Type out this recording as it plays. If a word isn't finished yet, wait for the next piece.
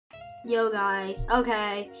Yo guys,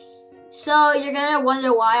 okay. So you're gonna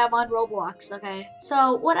wonder why I'm on Roblox, okay?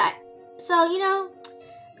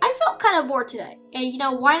 I felt kind of bored today. And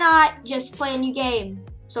why not just play a new game?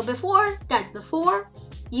 So before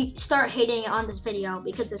you start hating on this video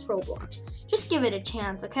because it's Roblox, just give it a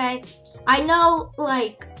chance, okay? I know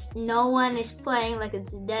like no one is playing like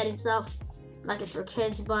it's dead and stuff, like it's for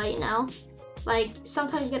kids, but like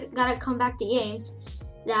sometimes you gotta come back to games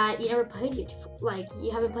that you never played before, like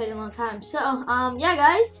you haven't played in a long time. So yeah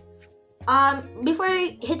guys, before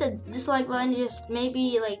I hit the dislike button, just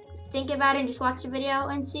maybe like think about it and just watch the video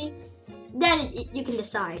and see, then you can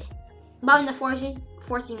decide. But I'm not forcing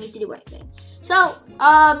you to do anything. So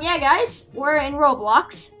yeah guys, we're in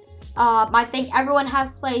Roblox. I think everyone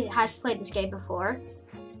has played this game before,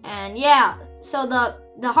 and yeah, so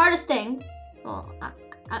the hardest thing, well,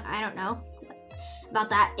 I don't know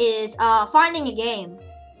about that, is finding a game.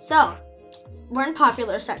 So we're in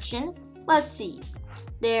popular section. Let's see.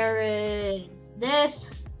 There is this.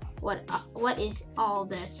 What is all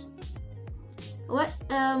this? What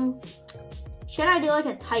should I do, like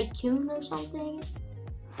a tycoon or something?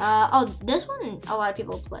 Oh, this one a lot of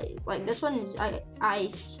people play. Like this one is I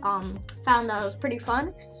found that was pretty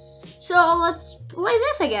fun. So let's play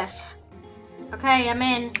this, I guess. Okay, I'm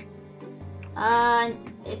in.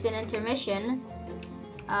 It's an intermission.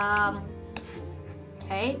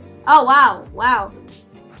 Okay. Oh wow.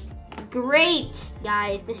 Great,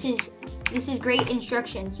 guys. This is great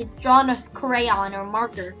instructions. It's drawn with crayon or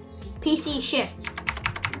marker. PC shift.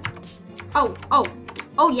 Oh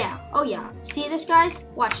yeah. See this, guys?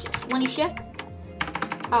 Watch this. When you shift.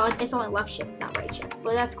 Oh, it's only left shift, not right shift.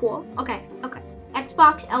 But that's cool. Okay.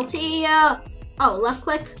 Xbox LT. Oh, left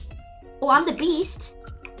click. Oh, I'm the beast.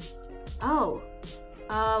 Oh.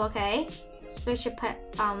 Okay. Switch a pet.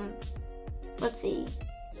 Let's see.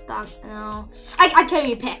 Stock. No. I couldn't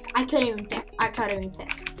even pick. I couldn't even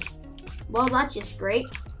pick. Well, that's just great.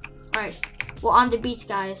 All right. Well, I'm the beast,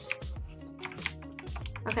 guys.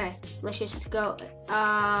 Okay. Let's just go.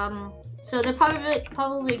 So they're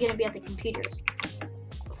probably gonna be at the computers.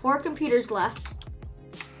 4 computers left.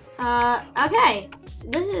 Okay. So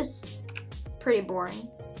this is pretty boring.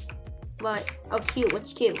 But oh, cute.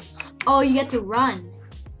 What's cute? Oh, you get to run.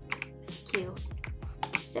 Cute.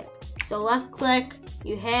 Sick. So left click,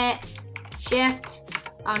 you hit shift.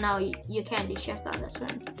 Oh no, you can't do shift on this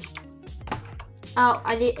one. Oh,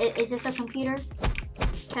 is this a computer?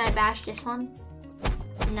 Can I bash this one?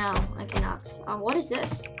 No, I cannot. What is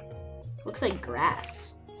this? Looks like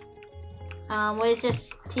grass. What is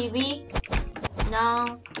this? TV?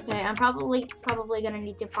 No. Okay, I'm probably gonna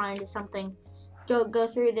need to find something. Go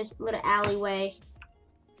through this little alleyway.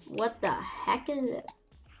 What the heck is this?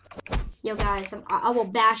 Yo guys, I will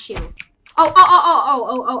bash you.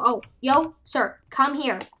 Oh. Yo, sir, come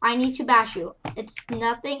here. I need to bash you. It's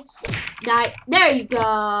nothing. There you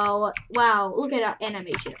go. Wow, look at that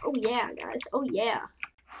animation. Oh yeah, guys. Oh yeah.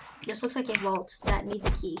 This looks like a vault that needs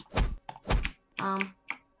a key.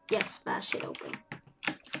 Yes, bash it open.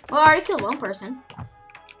 Well, I already killed one person.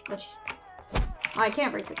 Which, I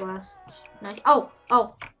can't break the glass. Nice. Oh,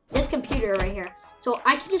 this computer right here. So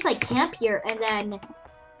I can just like camp here, and then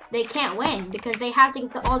they can't win because they have to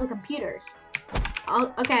get to all the computers.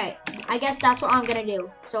 Okay, I guess that's what I'm gonna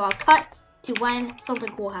do. So I'll cut to when something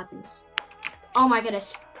cool happens. Oh my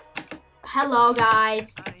goodness. Hello,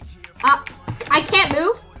 guys. I can't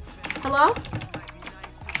move. Hello?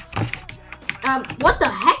 What the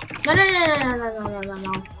heck?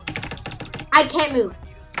 No. I can't move.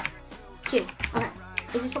 Q. Okay.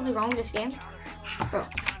 Is there something wrong with this game? Bro.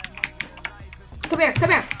 Come here.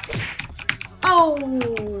 Oh,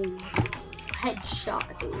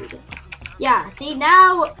 headshot, dude. Yeah, see,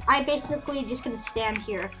 now I basically just gonna stand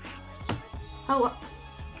here. Oh,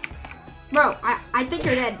 bro, I think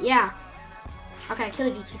you're dead. Yeah. Okay, I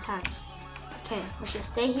killed you 2 times. Okay, let's just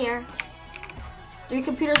stay here. 3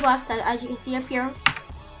 computers left, as you can see up here.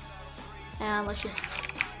 And let's just.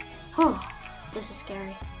 Oh, this is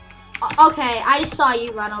scary. Okay, I just saw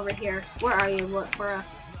you run over here. Where are you?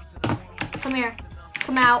 Come here.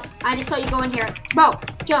 Come out. I just saw you go in here. Bro,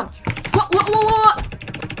 jump. What?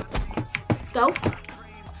 Go.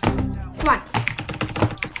 Come on.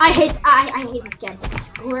 I hate this kid.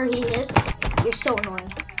 Where he is, you're so annoying.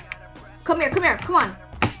 Come here. Come on.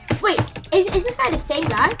 Wait, is this guy the same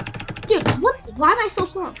guy? Dude, what? Why am I so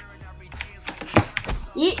slow?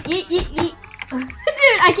 Yeet. Dude,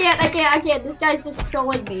 I can't. This guy's just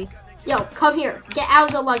trolling me. Yo, come here. Get out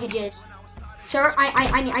of the luggages. Sir,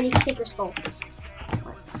 I need to take your skull.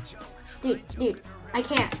 Dude, I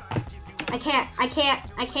can't. Okay.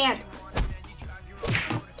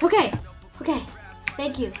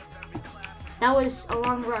 Thank you. That was a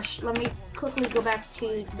long rush. Let me quickly go back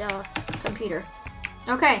to the computer.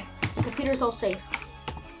 Okay, the computer's all safe.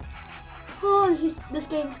 Oh, this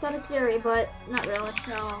game's kind of scary, but not really.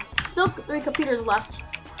 So, still 3 computers left,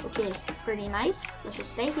 which is pretty nice. Let's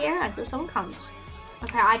just stay here until someone comes.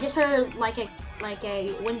 Okay, I just heard like a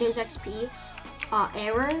Windows XP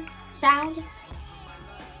error sound.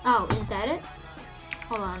 Oh, is that it?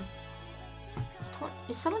 Hold on.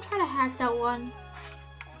 Is someone trying to hack that one?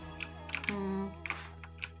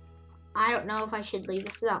 I don't know if I should leave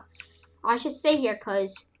this up. I should stay here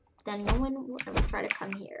because then no one will ever try to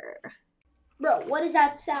come here. Bro, what is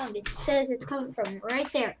that sound? It says it's coming from right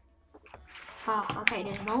there. Oh, okay,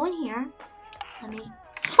 there's no one here. Let me...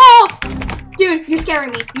 Oh! Dude, you're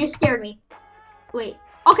scaring me. You scared me. Wait.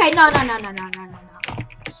 Okay, no.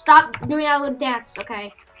 Stop doing that little dance,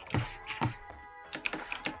 okay?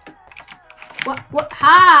 What?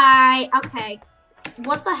 Hi! Okay.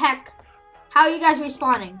 What the heck? How are you guys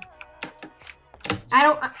respawning? I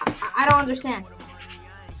don't understand.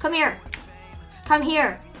 Come here. Come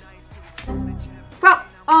here. Bro!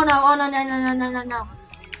 Oh no.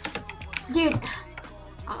 Dude.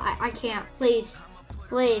 I can't. Please.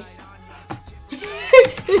 Please.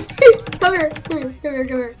 Come here.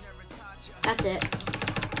 That's it.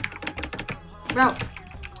 Bro.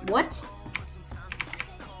 What?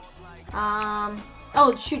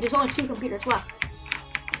 Oh shoot, there's only 2 computers left.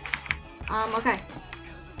 Okay.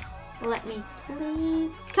 Let me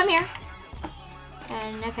please come here.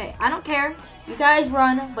 And okay, I don't care. You guys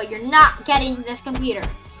run, but you're not getting this computer.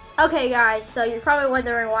 Okay guys, so you're probably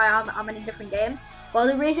wondering why I'm in a different game. Well,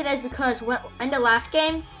 the reason is because in the last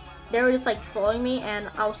game, they were just like trolling me and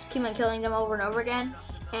I was keep on killing them over and over again.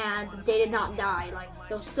 And they did not die. Like,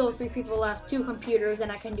 there was still 3 people left, 2 computers, and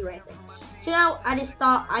I couldn't do anything. So now I just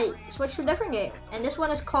thought I switched to a different game. And this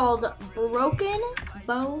one is called Broken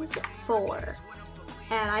Bones 4.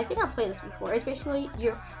 And I think I've played this before. It's basically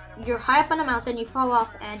you're high up on a mountain, you fall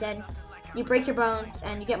off, and then you break your bones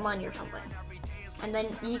and you get money or something. And then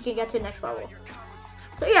you can get to the next level.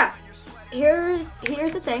 So yeah, here's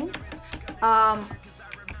the thing. I'm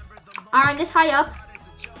this high up.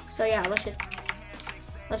 So yeah, let's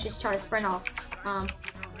just try to sprint off.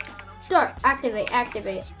 Start, activate.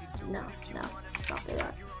 No, stop do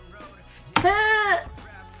that.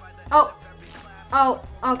 Oh,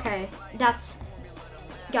 okay. That's,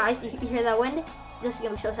 guys, you hear that wind? This is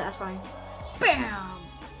gonna be so satisfying. Bam!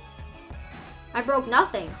 I broke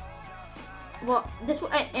nothing. Well, this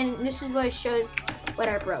is what it shows what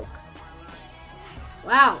I broke.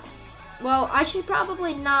 Wow. Well, I should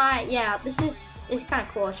probably not. Yeah, it's kind of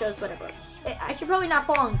cool. It shows what I broke. I should probably not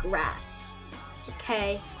fall on grass.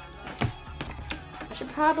 Okay. I should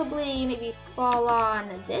probably maybe fall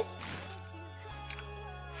on this.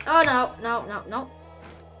 Oh no.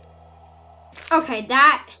 Okay,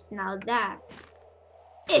 now that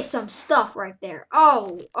is some stuff right there.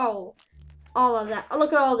 Oh, all of that. Oh,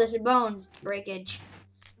 look at all this bones breakage.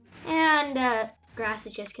 And grass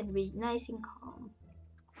is just gonna be nice and calm.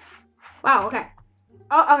 Wow, okay.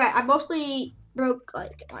 Oh, okay, I mostly broke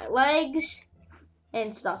like my legs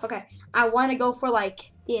and stuff. Okay, I want to go for like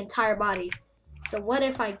the entire body. So what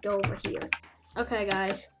if I go over here? Okay,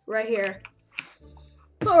 guys, right here.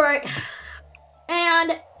 All right,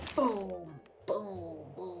 and boom.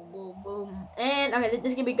 And okay, this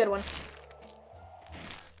is gonna be a good one.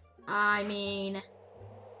 I mean,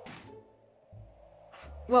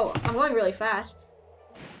 whoa, I'm going really fast.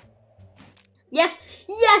 Yes.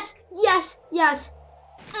 Yeah.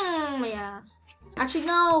 Actually,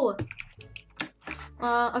 no.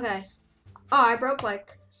 Okay. Oh, I broke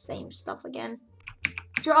like same stuff again.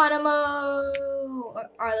 Geronimo. All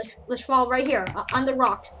right, let's fall right here on the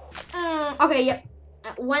rocks. Okay, yep.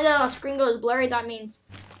 When the screen goes blurry, that means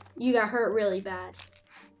you got hurt really bad.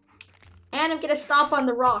 And I'm gonna stop on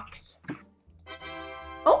the rocks.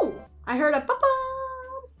 Oh, I heard a papa.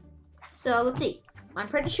 So let's see. I'm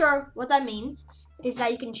pretty sure what that means is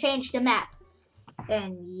that you can change the map.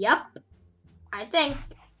 And yep, I think.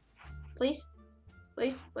 Please,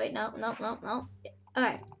 wait, no.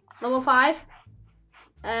 Okay, level 5.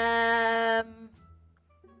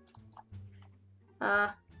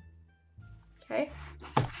 Okay.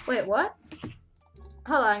 Wait, what?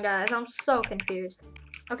 Hold on, guys. I'm so confused.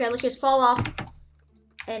 Okay, let's just fall off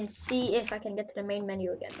and see if I can get to the main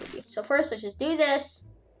menu again, maybe. So first, let's just do this.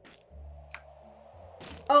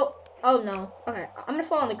 Oh no. Okay, I'm gonna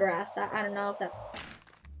fall on the grass. I don't know if that's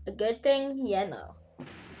a good thing. Yeah, no.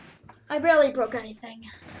 I barely broke anything.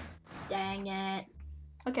 Dang it.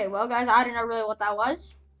 Okay, well, guys, I don't know really what that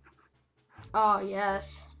was. Oh,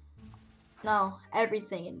 yes. No,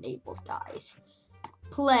 everything enabled, guys.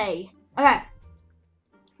 Play. Okay.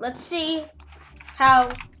 Let's see how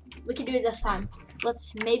we can do it this time.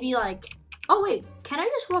 Let's maybe like, oh wait, can I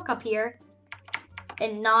just walk up here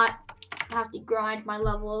and not have to grind my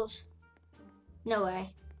levels? No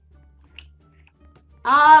way.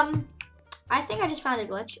 I think I just found a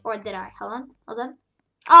glitch, or did I? Hold on.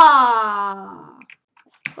 Ah.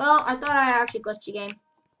 Well, I thought I actually glitched the game,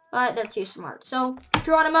 but they're too smart. So,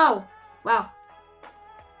 Geronimo. Wow.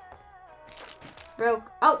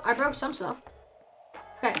 Broke. Oh, I broke some stuff.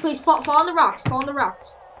 Okay, please fall on the rocks. Fall on the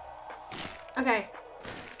rocks. Okay.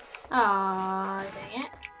 Ah, dang it.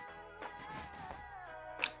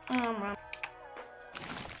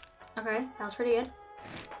 Okay, that was pretty good.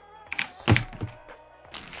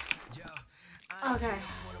 Okay.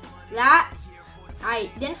 That,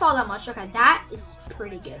 I didn't fall that much. Okay, that is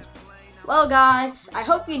pretty good. Well, guys, I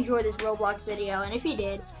hope you enjoyed this Roblox video. And if you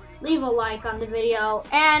did, leave a like on the video.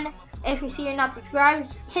 And if you see you're not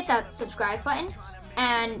subscribed, hit that subscribe button.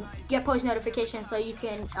 And get post notifications so you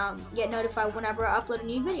can get notified whenever I upload a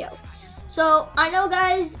new video. So, I know,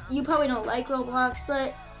 guys, you probably don't like Roblox,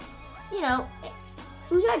 but, you know,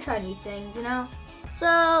 we gotta try new things, you know? So,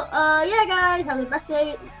 yeah, guys, have the best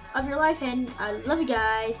day of your life, and I love you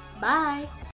guys. Bye.